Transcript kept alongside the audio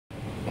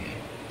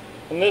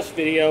In this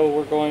video,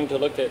 we're going to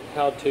look at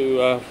how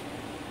to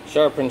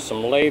sharpen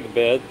some lathe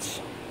bits.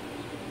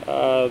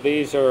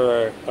 These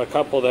are a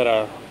couple that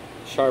I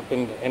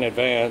sharpened in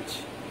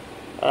advance.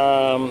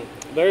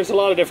 There's a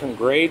lot of different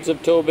grades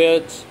of tool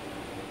bits.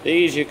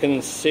 These you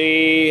can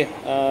see,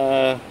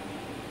 they're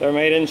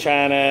made in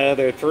China.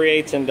 They're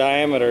 3/8 in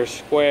diameter,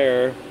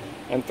 square,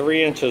 and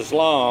 3 inches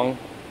long.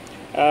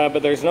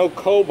 But there's no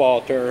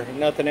cobalt or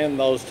nothing in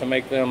those to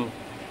make them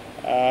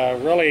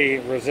really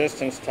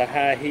resistant to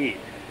high heat.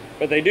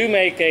 But they do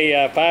make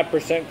a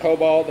 5%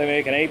 cobalt, they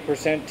make an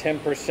 8%,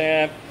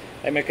 10%.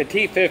 They make a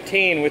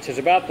T15, which is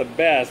about the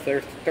best.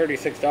 They're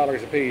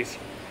 $36 a piece.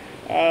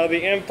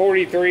 The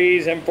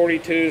M43s,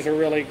 M42s are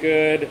really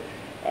good.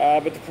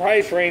 But the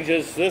price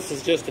ranges, this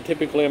is just a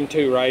typical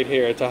M2 right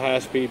here. It's a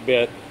high-speed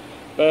bit.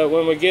 But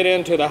when we get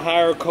into the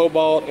higher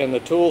cobalt and the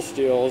tool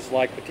steels,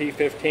 like the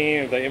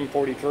T15 or the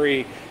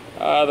M43,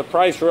 the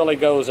price really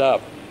goes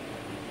up.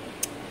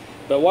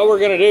 But what we're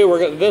going to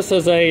do, this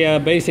is a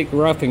basic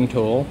roughing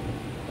tool.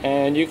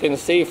 And you can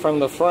see from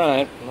the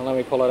front, let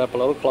me pull it up a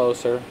little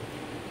closer,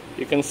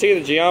 you can see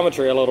the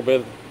geometry a little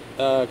bit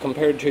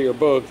compared to your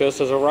book. This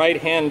is a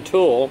right-hand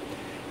tool.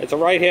 It's a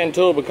right-hand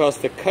tool because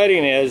the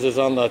cutting edge is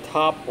on the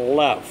top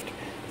left.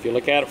 If you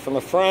look at it from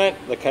the front,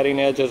 the cutting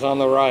edge is on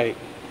the right.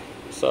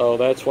 So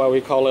that's why we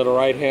call it a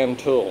right-hand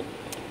tool.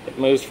 It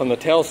moves from the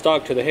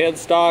tailstock to the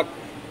headstock,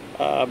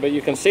 but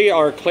you can see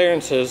our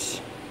clearances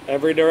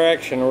every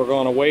direction. We're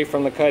going away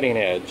from the cutting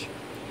edge.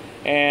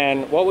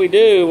 And what we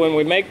do when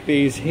we make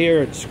these here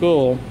at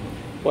school,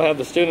 we'll have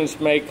the students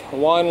make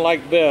one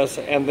like this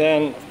and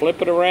then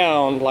flip it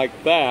around like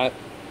that,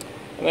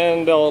 and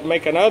then they'll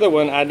make another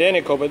one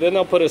identical, but then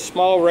they'll put a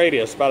small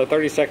radius, about a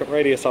 30-second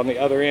radius on the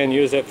other end,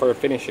 use it for a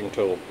finishing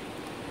tool.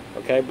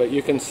 Okay, but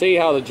you can see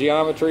how the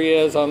geometry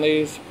is on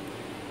these.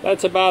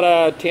 That's about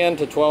a 10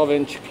 to 12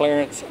 inch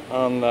clearance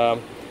on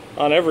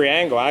every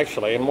angle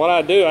actually. And what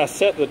I do, I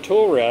set the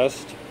tool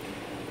rest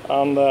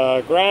on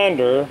the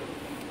grinder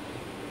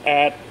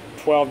at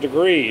 12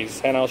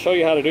 degrees, and I'll show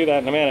you how to do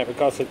that in a minute,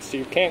 because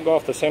you can't go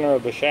off the center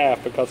of the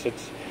shaft because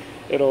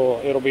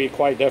it'll be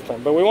quite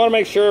different. But we want to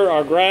make sure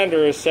our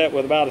grinder is set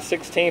with about a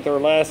 1/16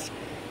 or less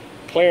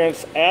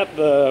clearance at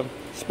the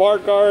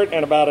spark guard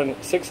and about a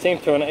 1/16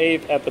 to an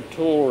 1/8 at the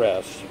tool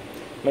rest.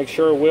 Make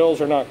sure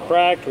wheels are not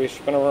cracked. We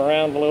spin them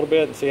around a little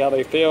bit and see how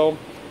they feel.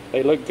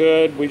 They look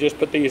good. We just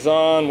put these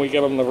on. We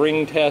give them the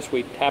ring test.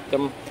 We tap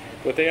them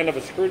with the end of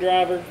a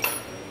screwdriver.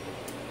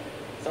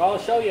 So I'll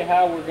show you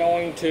how we're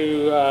going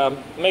to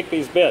make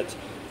these bits.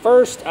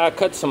 First, I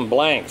cut some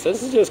blanks.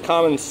 This is just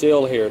common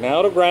steel here. Now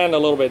it'll grind a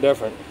little bit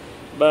different,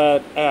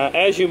 but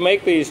as you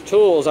make these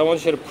tools, I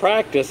want you to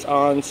practice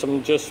on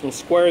just some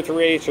square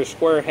 3/8 or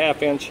square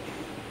 1/2 inch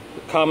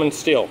common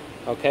steel.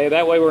 Okay,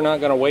 that way we're not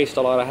going to waste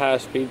a lot of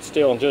high-speed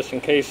steel, just in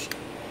case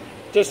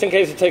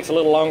it takes a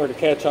little longer to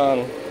catch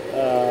on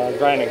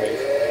grinding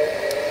these.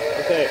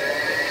 Okay.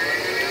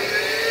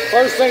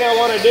 First thing I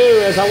want to do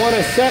is I want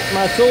to set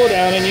my tool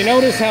down, and you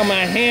notice how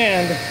my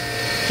hand,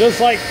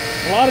 just like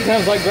a lot of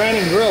times like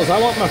grinding drills, I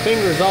want my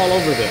fingers all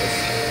over this.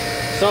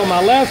 So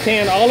my left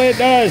hand, all it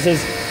does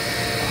is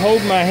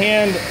hold my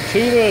hand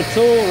to the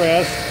tool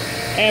rest,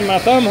 and my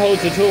thumb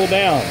holds the tool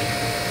down.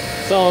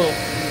 So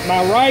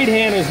my right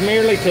hand is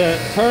merely to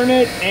turn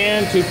it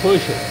and to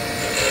push it.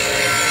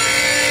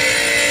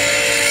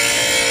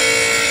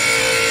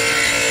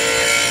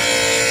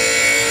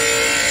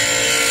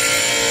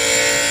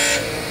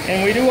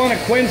 And we do want to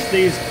quench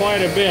these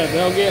quite a bit.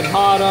 They'll get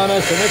hot on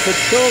us, and if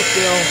it's tool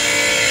steel,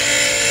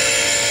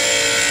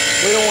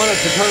 we don't want it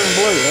to turn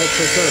blue, that's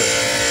for sure.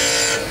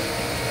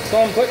 So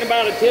I'm putting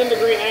about a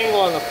 10-degree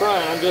angle on the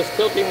front. I'm just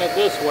tilting it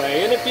this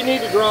way. And if you need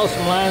to draw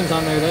some lines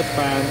on there, that's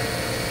fine.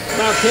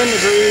 About 10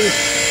 degrees.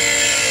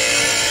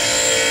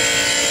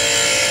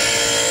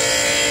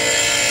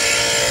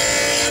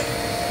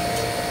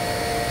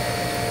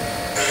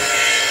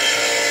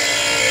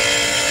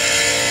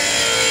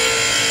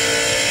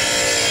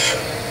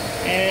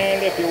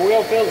 If your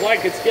wheel feels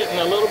like it's getting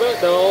a little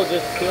bit dull,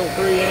 just feel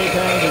free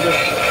anytime to just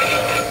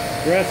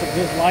press it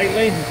just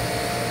lightly.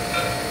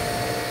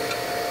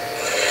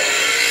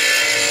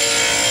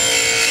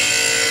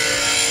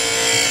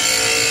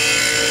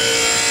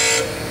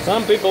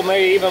 Some people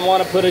may even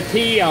want to put a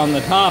T on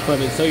the top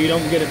of it so you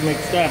don't get it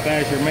mixed up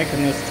as you're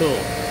making this tool.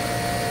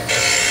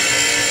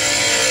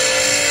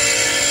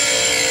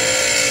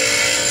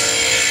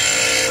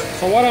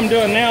 So what I'm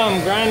doing now,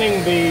 I'm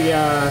grinding the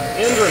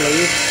end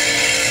release.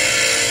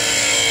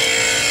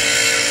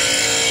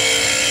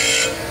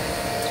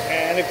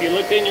 And if you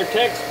look in your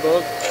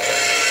textbook,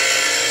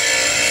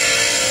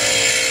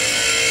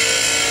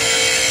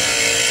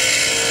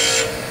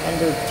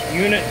 under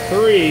Unit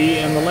 3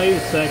 in the lathe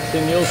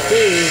section, you'll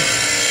see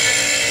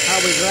how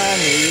we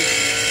grind these.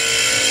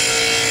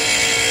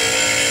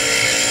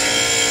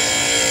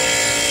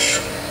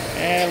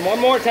 And one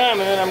more time,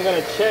 and then I'm going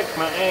to check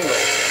my angle.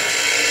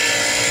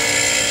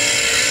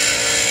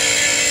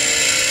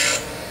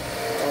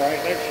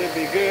 Alright, that should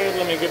be good.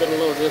 Let me give it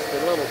just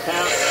a little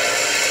tap.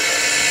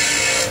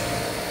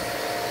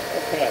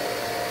 Okay.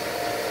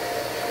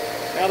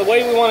 Now the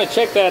way we want to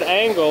check that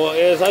angle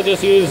is I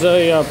just use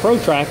a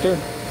protractor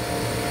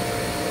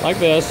like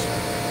this,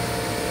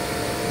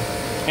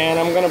 and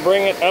I'm going to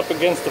bring it up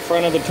against the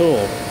front of the tool,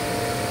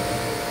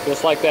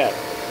 just like that.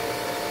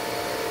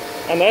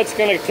 And that's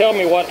going to tell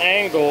me what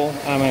angle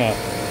I'm at.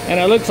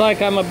 And it looks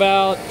like I'm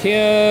about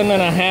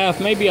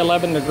 10.5, maybe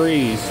 11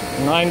 degrees.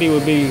 90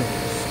 would be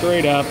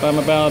straight up. I'm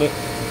about at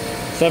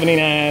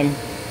 79.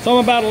 So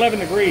I'm about 11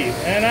 degrees.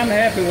 And I'm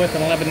happy with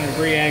an 11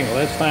 degree angle.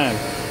 That's fine.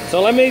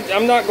 So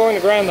I'm not going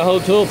to grind the whole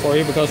tool for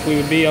you because we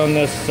would be on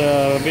this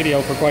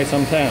video for quite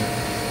some time.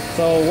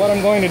 So what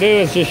I'm going to do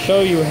is just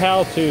show you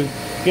how to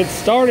get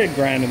started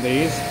grinding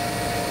these.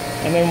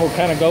 And then we'll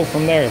kind of go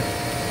from there.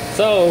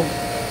 So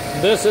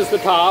this is the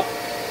top.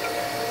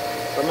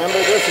 Remember,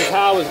 this is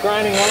how I was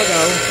grinding a while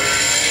ago.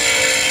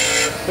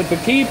 But the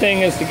key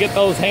thing is to get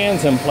those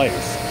hands in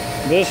place.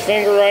 This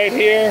finger right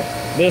here,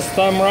 this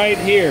thumb right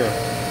here.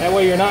 That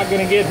way you're not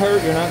going to get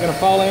hurt, you're not going to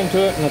fall into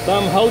it, and the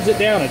thumb holds it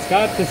down. It's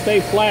got to stay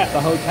flat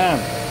the whole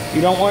time. You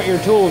don't want your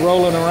tool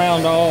rolling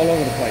around all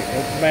over the place.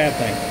 That's a bad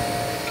thing.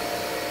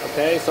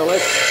 Okay, so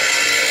we'll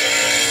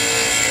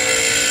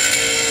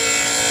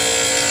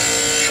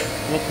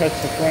touch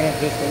the front up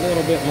just a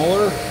little bit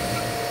more.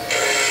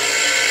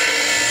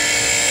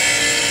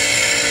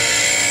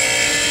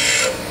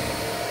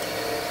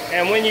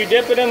 And when you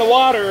dip it in the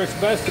water, it's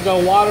best to go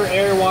water,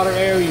 air, water,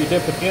 air. You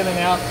dip it in and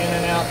out, in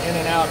and out, in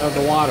and out of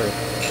the water.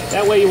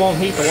 That way you won't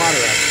heat the water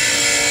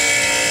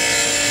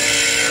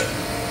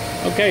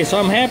up. Okay, so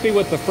I'm happy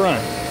with the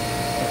front,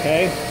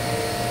 okay?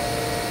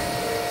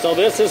 So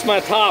this is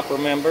my top,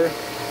 remember?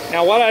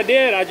 Now what I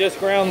did, I just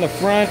ground the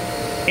front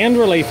end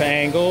relief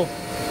angle,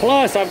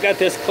 plus I've got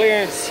this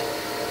clearance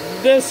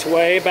this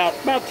way, about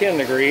 10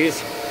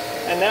 degrees.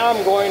 And now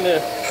I'm going to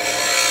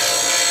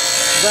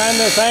grind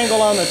this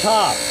angle on the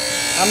top.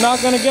 I'm not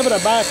going to give it a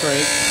back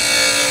rake.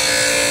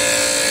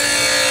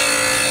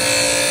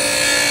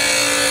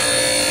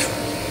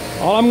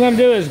 All I'm going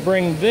to do is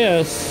bring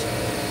this,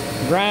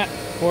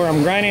 where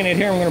I'm grinding it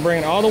here, I'm going to bring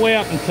it all the way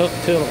up until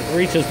it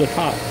reaches the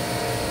top.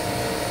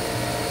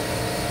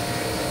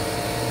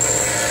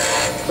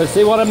 But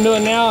see what I'm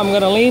doing now? I'm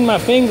going to lean my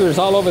fingers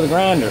all over the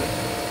grinder.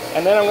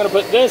 And then I'm going to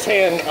put this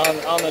hand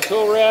on the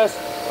tool rest.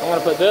 I'm going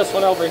to put this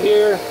one over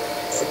here,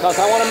 because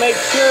I want to make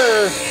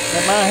sure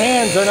that my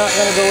hands are not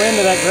going to go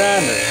into that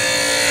grinder.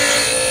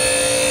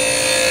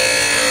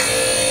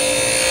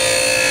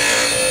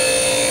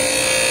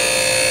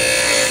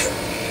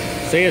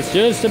 See, it's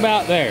just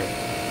about there.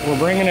 We're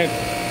bringing it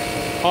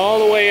all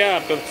the way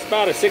up. It's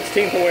about a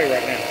 1/16 away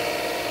right now.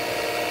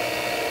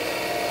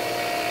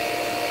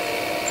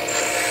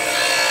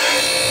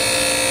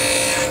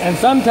 And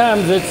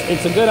sometimes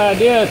it's a good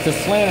idea to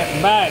slant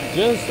it back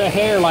just a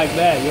hair like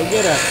that. You'll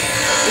get a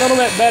little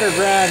bit better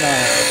grind on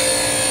it.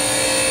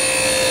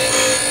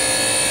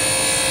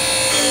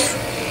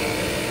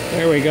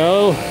 There we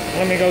go.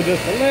 Let me go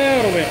just a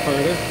little bit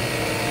further.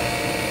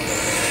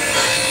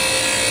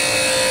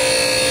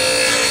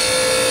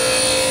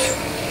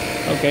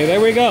 Okay,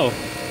 there we go.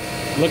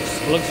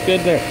 Looks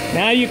good there.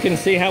 Now you can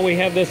see how we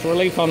have this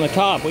relief on the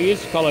top. We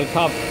used to call it a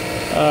top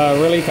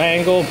relief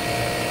angle.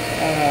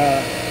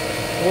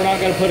 We're not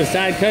going to put a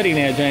side cutting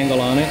edge angle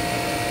on it.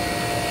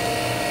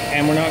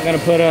 And we're not going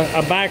to put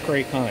a back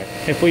rake on it.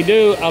 If we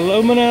do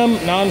aluminum,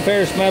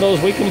 non-ferrous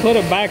metals, we can put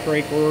a back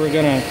rake where we're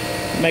going to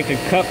make a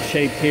cup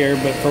shape here.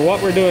 But for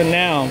what we're doing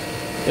now,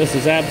 this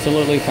is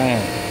absolutely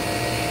fine.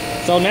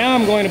 So now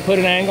I'm going to put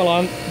an angle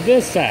on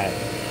this side.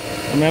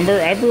 Remember,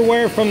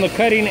 everywhere from the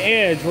cutting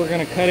edge, we're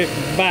going to cut it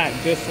back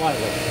just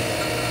slightly.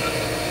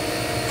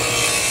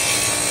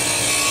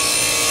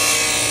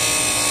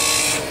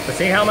 But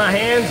see how my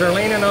hands are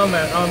leaning on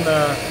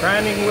the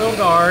grinding wheel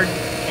guard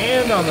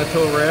and on the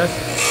tool rest.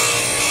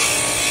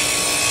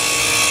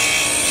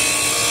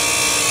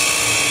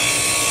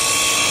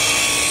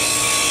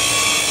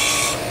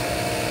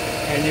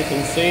 And you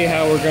can see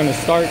how we're going to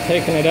start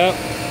taking it up.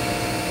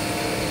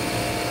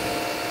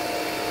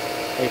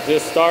 We've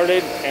just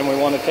started and we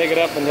want to take it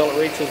up until it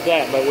reaches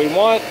that. But we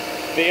want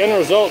the end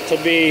result to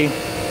be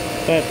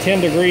that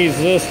 10 degrees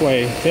this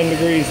way, 10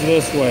 degrees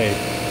this way,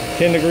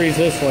 10 degrees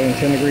this way, and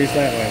 10 degrees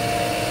that way.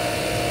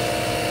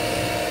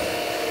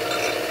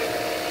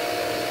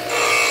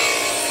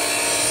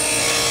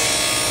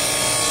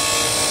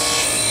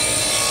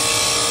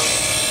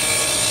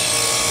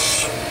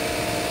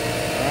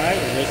 Alright,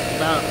 we're just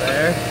about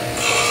there.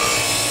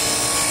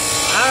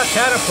 I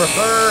kind of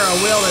prefer a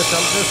wheel that's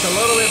just a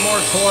little bit more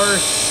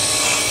coarse,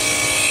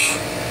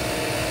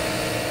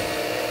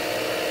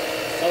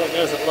 so it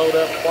doesn't load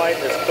up quite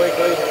as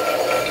quickly.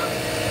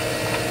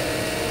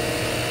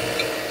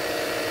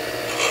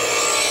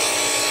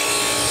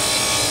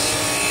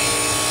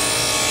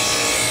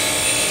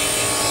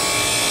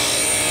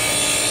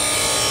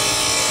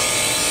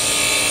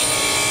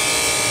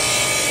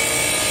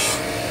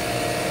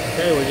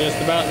 Okay, we're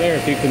just about there,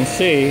 if you can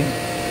see.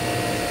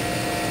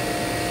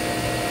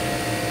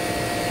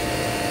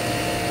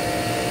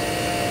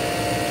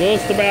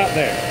 Just about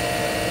there.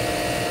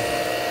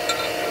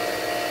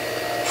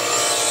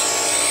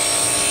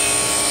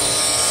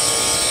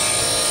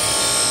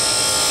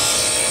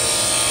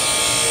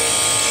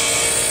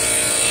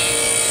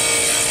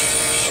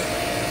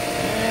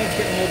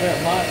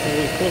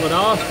 pull it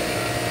off.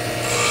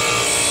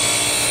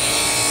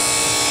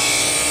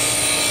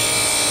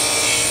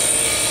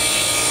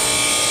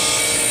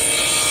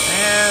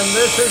 And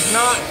this is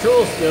not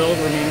tool steel,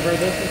 remember,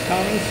 this is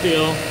common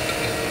steel.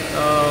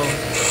 So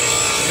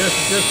this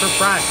is just for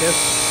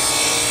practice.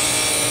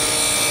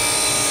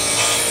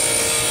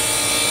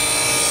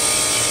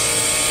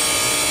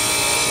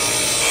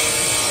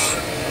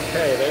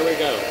 Okay, there we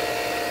go.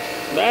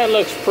 That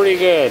looks pretty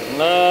good.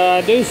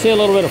 I do see a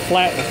little bit of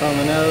flatness on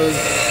the nose.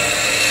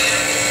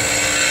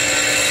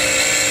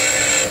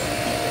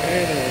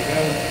 Okay, there we go.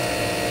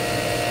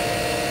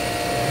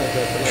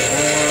 Just a little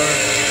more.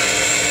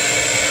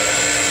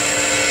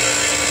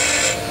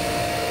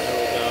 There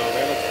we go.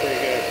 That looks pretty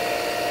good.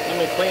 Let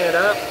me clean it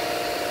up.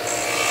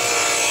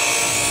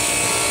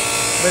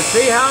 But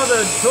see how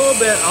the tool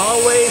bit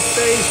always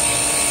stays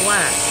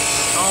flat.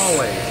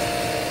 Always.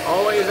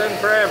 Always and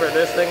forever,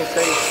 this thing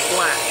stays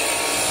flat.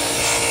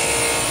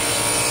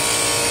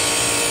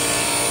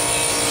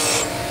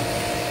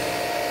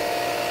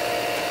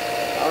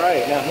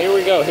 Alright, now here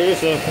we go.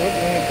 Here's the, let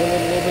me pull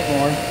it a little bit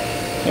more.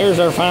 Here's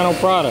our final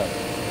product.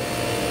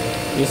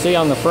 You see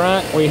on the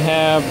front we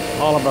have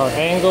all of our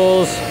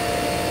angles.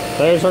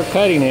 There's our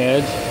cutting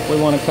edge. We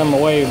want to come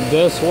away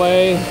this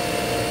way,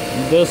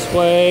 this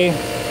way,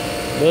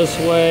 this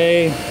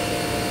way.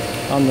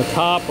 On the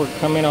top we're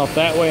coming off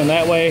that way and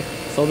that way.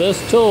 So this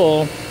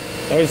tool,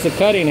 there's the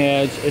cutting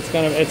edge. It's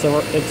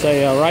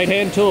a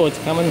right-hand tool. It's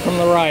coming from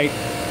the right,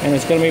 and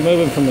it's going to be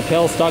moving from the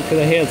tailstock to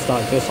the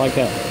headstock, just like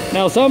that.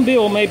 Now, some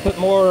people may put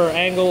more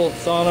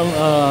angles on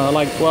them,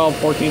 like 12,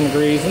 14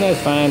 degrees, and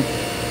that's fine.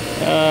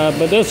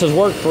 But this has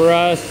worked for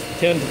us.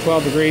 10 to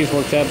 12 degrees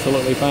works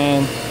absolutely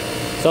fine.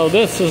 So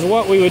this is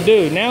what we would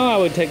do. Now I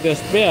would take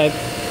this bit,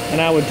 and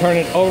I would turn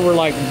it over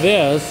like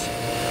this,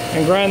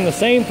 and grind the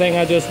same thing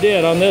I just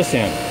did on this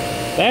end.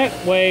 That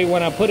way,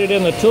 when I put it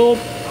in the tool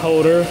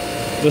holder,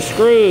 the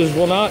screws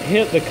will not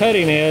hit the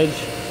cutting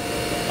edge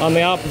on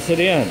the opposite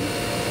end.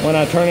 When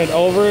I turn it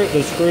over,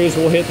 the screws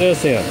will hit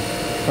this end.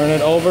 Turn it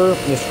over,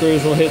 the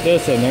screws will hit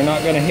this end. They're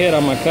not going to hit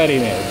on my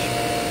cutting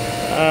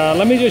edge.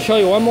 Let me just show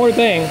you one more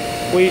thing.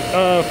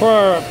 For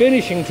our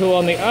finishing tool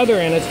on the other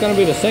end, it's going to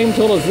be the same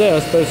tool as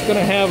this, but it's going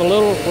to have a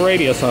little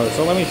radius on it.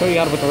 So let me show you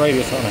how to put the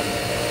radius on it.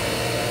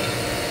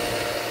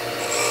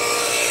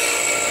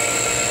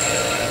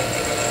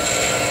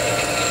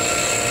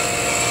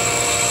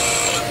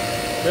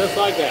 Just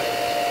like that.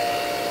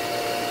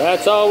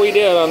 That's all we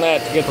did on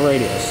that to get the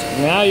radius.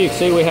 Now you can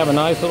see we have a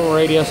nice little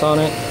radius on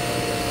it.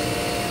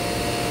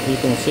 You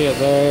can see it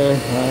there,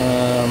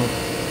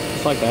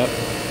 just like that.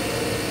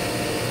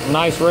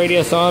 Nice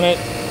radius on it.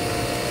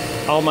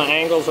 All my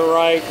angles are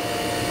right.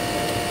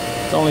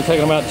 It's only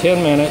taking about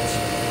 10 minutes.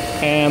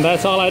 And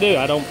that's all I do.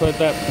 I don't put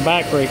that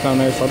back rake on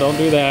there, so don't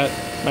do that.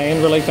 My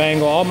end relief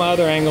angle, all my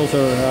other angles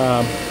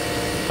are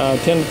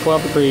 10 to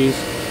 12 degrees.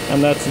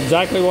 And that's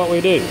exactly what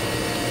we do.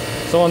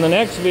 So in the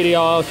next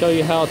video, I'll show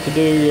you how to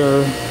do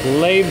your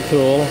lathe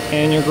tool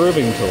and your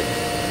grooving tool.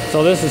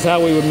 So this is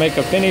how we would make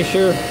a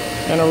finisher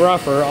and a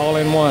rougher all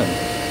in one.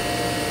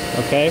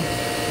 Okay?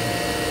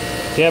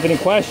 If you have any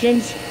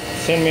questions,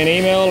 send me an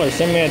email or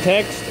send me a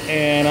text,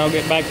 and I'll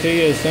get back to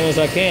you as soon as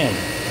I can.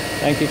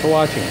 Thank you for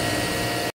watching.